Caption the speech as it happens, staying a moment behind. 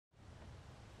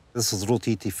This is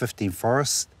Rotorua 15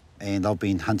 forest, and I've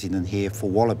been hunting in here for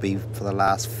wallaby for the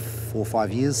last 4 or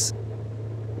 5 years.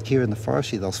 Here in the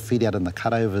forestry, they'll feed out in the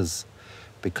cutovers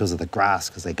because of the grass,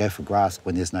 because they go for grass.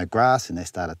 When there's no grass, and they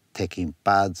start attacking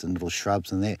buds and little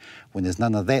shrubs and that. When there's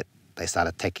none of that, they start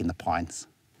attacking the pines.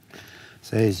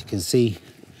 So as you can see,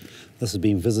 this has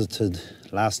been visited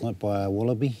last night by a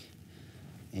wallaby,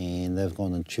 and they've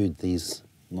gone and chewed these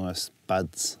nice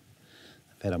buds.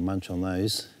 They've had a munch on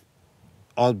those.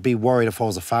 I'd be worried if I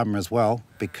was a farmer as well,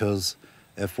 because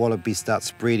if wallabies start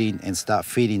spreading and start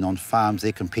feeding on farms,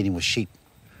 they're competing with sheep.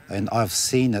 And I've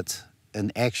seen it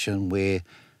in action where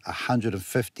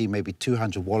 150, maybe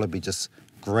 200 wallaby just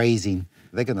grazing,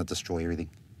 they're going to destroy everything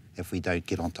if we don't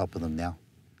get on top of them now.